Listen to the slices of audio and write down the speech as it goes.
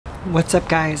What's up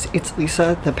guys, it's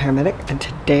Lisa, the paramedic, and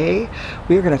today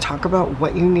we are going to talk about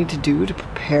what you need to do to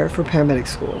prepare for paramedic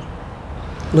school.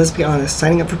 Let's be honest,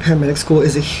 signing up for paramedic school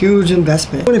is a huge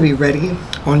investment. You want to be ready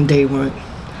on day one,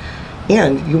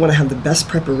 and you want to have the best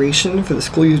preparation for the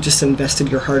school you just invested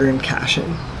your hard-earned cash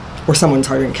in, or someone's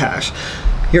hard-earned cash,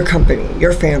 your company,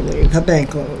 your family, the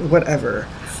bank loan, whatever.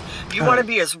 You want to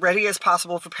be as ready as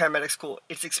possible for paramedic school.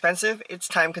 It's expensive, it's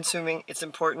time-consuming, it's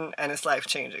important, and it's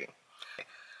life-changing.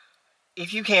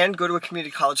 If you can, go to a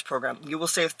community college program. You will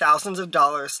save thousands of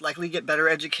dollars, likely get better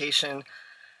education,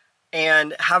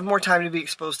 and have more time to be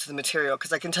exposed to the material.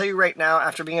 Because I can tell you right now,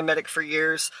 after being a medic for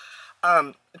years,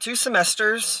 2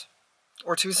 semesters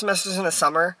or 2 semesters in a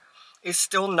summer is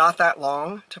still not that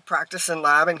long to practice in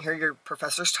lab and hear your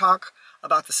professors talk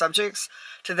about the subjects,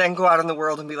 to then go out in the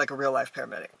world and be like a real-life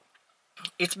paramedic.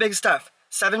 It's big stuff.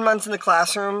 7 months in the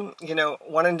classroom, you know,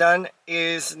 one and done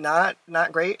is not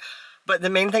great. But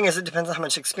the main thing is it depends on how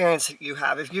much experience you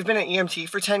have. If you've been an EMT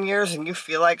for 10 years and you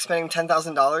feel like spending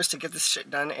 $10,000 to get this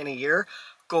shit done in a year,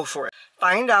 go for it.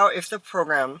 Find out if the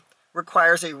program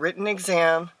requires a written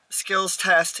exam, skills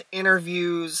test,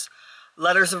 interviews,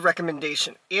 letters of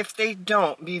recommendation. If they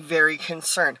don't, be very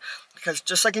concerned. Because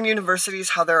just like in universities,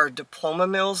 how there are diploma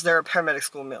mills, there are paramedic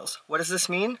school mills. What does this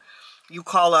mean? You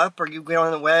call up or you get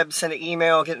on the web, send an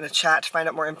email, get in a chat to find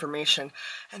out more information.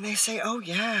 And they say, oh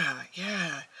yeah.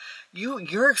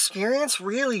 Your experience,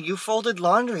 really, you folded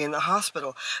laundry in the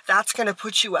hospital. That's going to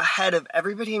put you ahead of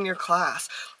everybody in your class.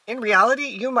 In reality,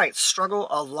 you might struggle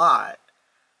a lot.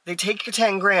 They take your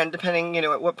 10 grand, depending, you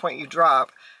know, at what point you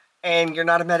drop, and you're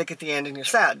not a medic at the end and you're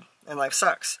sad and life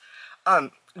sucks.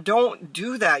 Don't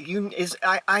do that.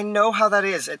 I know how that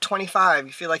is. At 25,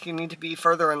 you feel like you need to be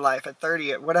further in life. At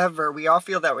 30, at whatever, we all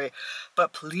feel that way.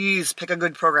 But please pick a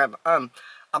good program. I'm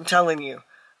telling you.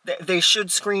 They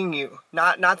should screen you.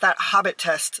 Not that Hobbit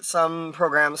test some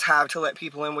programs have to let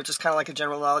people in, which is kind of like a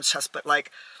general knowledge test, but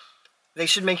like, they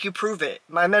should make you prove it.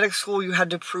 My medic school, you had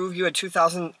to prove you had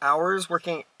 2,000 hours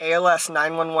working ALS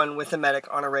 911 with a medic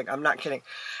on a rig. I'm not kidding.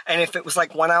 And if it was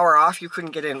like 1 hour off, you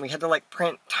couldn't get in. We had to like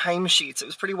print timesheets. It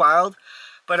was pretty wild.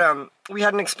 But we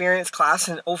had an experienced class,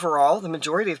 and overall, the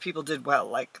majority of people did well.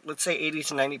 Like, let's say 80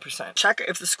 to 90%. Check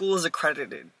if the school is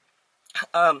accredited.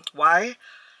 Why?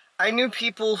 I knew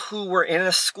people who were in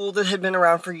a school that had been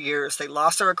around for years. They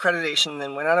lost their accreditation and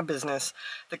then went out of business.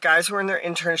 The guys who were in their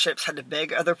internships had to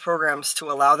beg other programs to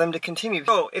allow them to continue.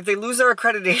 So if they lose their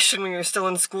accreditation when you're still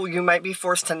in school, you might be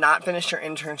forced to not finish your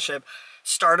internship,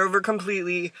 start over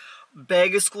completely,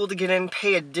 beg a school to get in,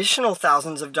 pay additional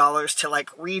thousands of dollars to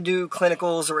like redo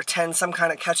clinicals or attend some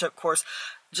kind of catch-up course.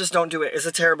 Just don't do it. It's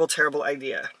a terrible, terrible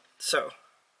idea. So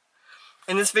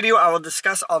in this video, I will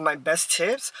discuss all my best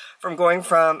tips from going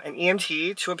from an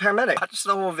EMT to a paramedic. Watch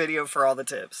the whole video for all the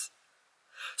tips.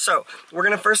 So, we're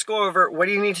going to first go over what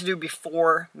do you need to do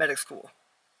before medic school.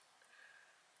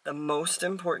 The most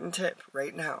important tip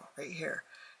right now, right here,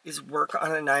 is work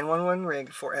on a 911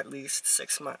 rig for at least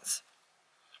 6 months.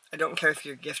 I don't care if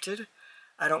you're gifted.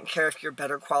 I don't care if you're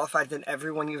better qualified than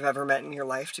everyone you've ever met in your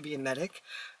life to be a medic.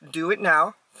 Do it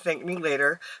now. Thank me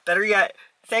later. Better yet,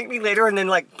 thank me later and then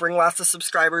like bring lots of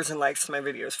subscribers and likes to my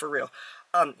videos, for real.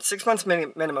 6 months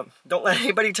minimum. Don't let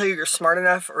anybody tell you you're smart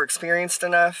enough or experienced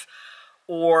enough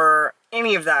or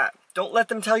any of that. Don't let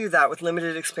them tell you that with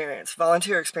limited experience,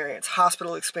 volunteer experience,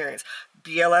 hospital experience.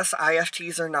 BLS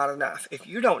IFTs are not enough. If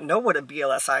you don't know what a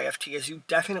BLS IFT is, you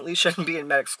definitely shouldn't be in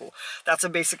medic school. That's a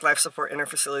basic life support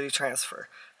interfacility transfer.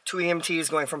 2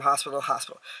 EMTs going from hospital to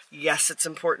hospital. Yes, it's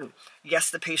important. Yes,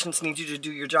 the patients need you to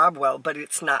do your job well, but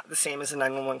it's not the same as a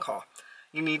 911 call.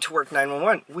 You need to work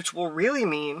 911, which will really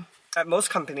mean, at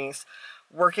most companies,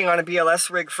 working on a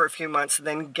BLS rig for a few months,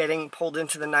 then getting pulled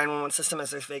into the 911 system as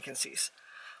there's vacancies.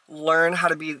 Learn how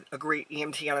to be a great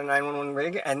EMT on a 911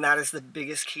 rig, and that is the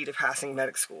biggest key to passing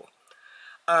medic school.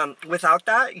 Without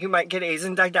that, you might get A's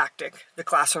in didactic, the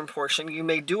classroom portion. You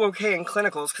may do okay in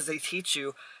clinicals because they teach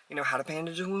you, how to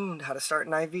bandage a wound, how to start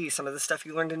an IV, some of the stuff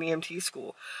you learned in EMT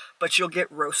school. But you'll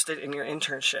get roasted in your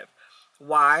internship.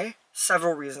 Why?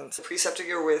 Several reasons. The preceptor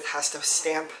you're with has to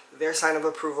stamp their sign of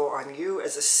approval on you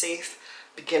as a safe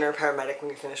beginner paramedic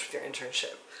when you finish with your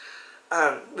internship.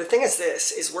 The thing is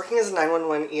this, is working as a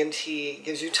 911 EMT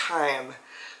gives you time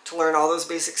to learn all those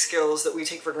basic skills that we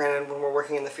take for granted when we're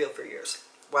working in the field for years.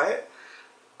 What?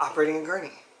 Operating a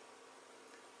gurney,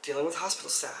 dealing with hospital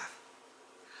staff,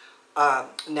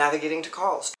 navigating to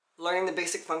calls. Learning the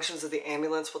basic functions of the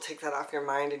ambulance will take that off your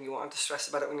mind and you won't have to stress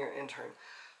about it when you're an intern.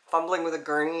 Fumbling with a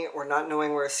gurney or not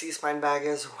knowing where a C-spine bag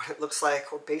is or what it looks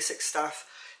like or basic stuff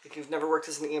if you've never worked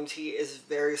as an EMT, is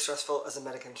very stressful as a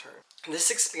medic intern.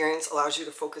 This experience allows you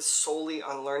to focus solely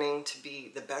on learning to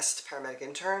be the best paramedic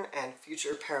intern and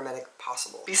future paramedic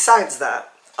possible. Besides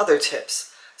that, other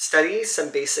tips. Study some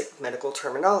basic medical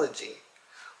terminology.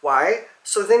 Why?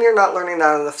 So then you're not learning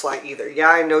that on the fly either. Yeah,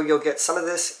 I know you'll get some of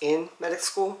this in medic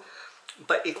school,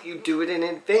 but if you do it in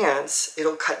advance,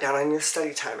 it'll cut down on your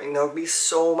study time, and there'll be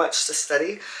so much to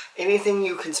study. Anything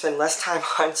you can spend less time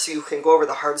on so you can go over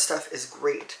the hard stuff is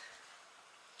great.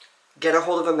 Get a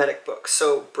hold of a medic book.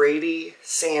 So Brady,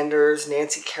 Sanders,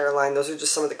 Nancy Caroline, those are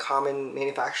just some of the common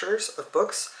manufacturers of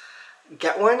books.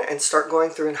 Get one and start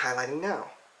going through and highlighting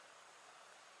now.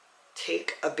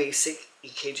 Take a basic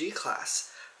EKG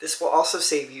class. This will also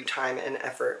save you time and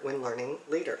effort when learning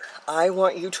later. I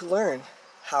want you to learn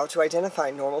how to identify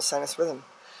normal sinus rhythm,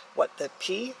 what the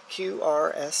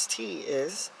PQRST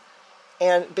is,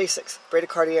 and basics,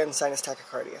 bradycardia and sinus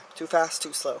tachycardia. Too fast,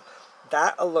 too slow.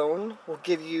 That alone will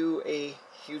give you a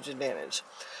huge advantage.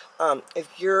 If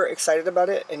you're excited about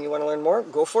it and you want to learn more,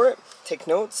 go for it. Take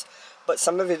notes. But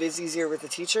some of it is easier with the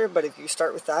teacher, but if you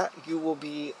start with that, you will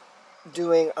be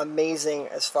doing amazing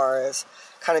as far as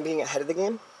kind of being ahead of the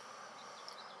game.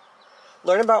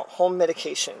 Learn about home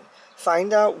medication.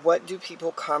 Find out what do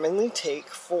people commonly take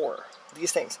for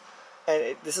these things.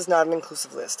 And this is not an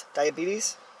inclusive list.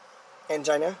 Diabetes,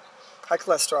 angina, high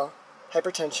cholesterol,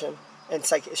 hypertension, and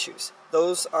psych issues.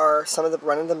 Those are some of the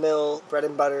run-of-the-mill bread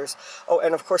and butters. Oh,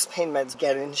 and of course pain meds.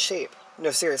 Get in shape. No,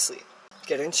 seriously.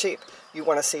 Get in shape. You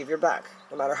want to save your back,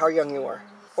 no matter how young you are.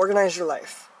 Organize your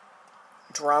life.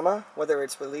 Drama, whether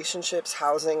it's relationships,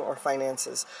 housing, or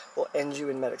finances, will end you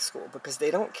in medic school because they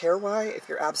don't care why. If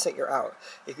you're absent, you're out.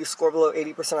 If you score below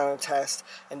 80% on a test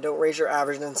and don't raise your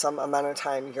average in some amount of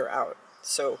time, you're out.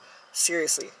 So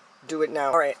seriously, do it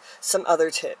now. All right, some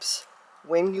other tips.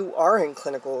 When you are in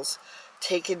clinicals,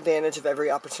 take advantage of every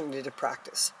opportunity to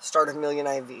practice. Start a million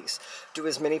IVs. Do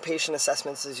as many patient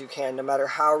assessments as you can, no matter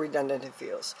how redundant it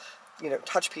feels.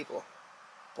 Touch people.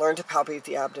 Learn to palpate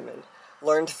the abdomen.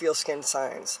 Learn to feel skin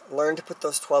signs. Learn to put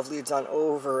those 12 leads on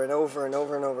over and over and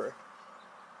over and over.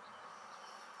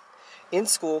 In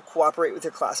school, cooperate with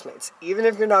your classmates. Even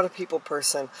if you're not a people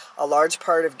person, a large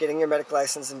part of getting your medic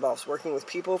license involves working with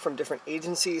people from different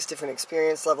agencies, different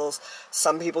experience levels.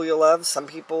 Some people you'll love, some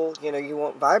people, you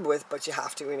won't vibe with, but you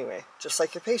have to anyway, just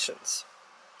like your patients.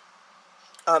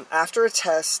 After a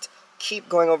test, keep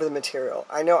going over the material.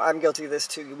 I know I'm guilty of this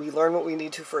too. We learn what we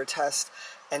need to for a test,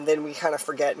 and then we kind of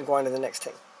forget and go on to the next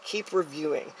thing. Keep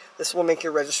reviewing. This will make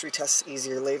your registry tests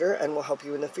easier later and will help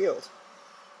you in the field.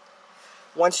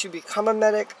 Once you become a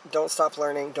medic, don't stop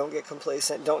learning. Don't get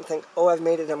complacent. Don't think, oh, I've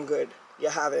made it, I'm good. You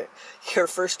haven't. Your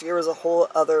first year is a whole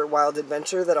other wild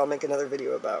adventure that I'll make another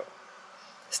video about.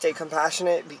 Stay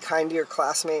compassionate. Be kind to your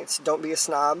classmates. Don't be a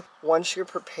snob. Once you're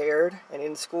prepared and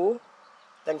in school,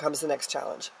 then comes the next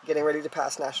challenge. Getting ready to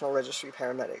pass National Registry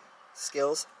Paramedic.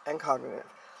 Skills and cognitive.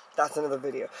 That's another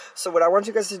video. So what I want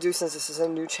you guys to do, since this is a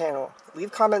new channel,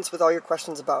 leave comments with all your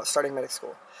questions about starting medic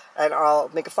school. And I'll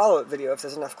make a follow-up video if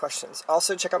there's enough questions.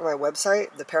 Also, check out my website,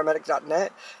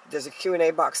 theparamedic.net. There's a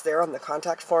Q&A box there on the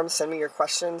contact form. Send me your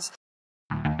questions.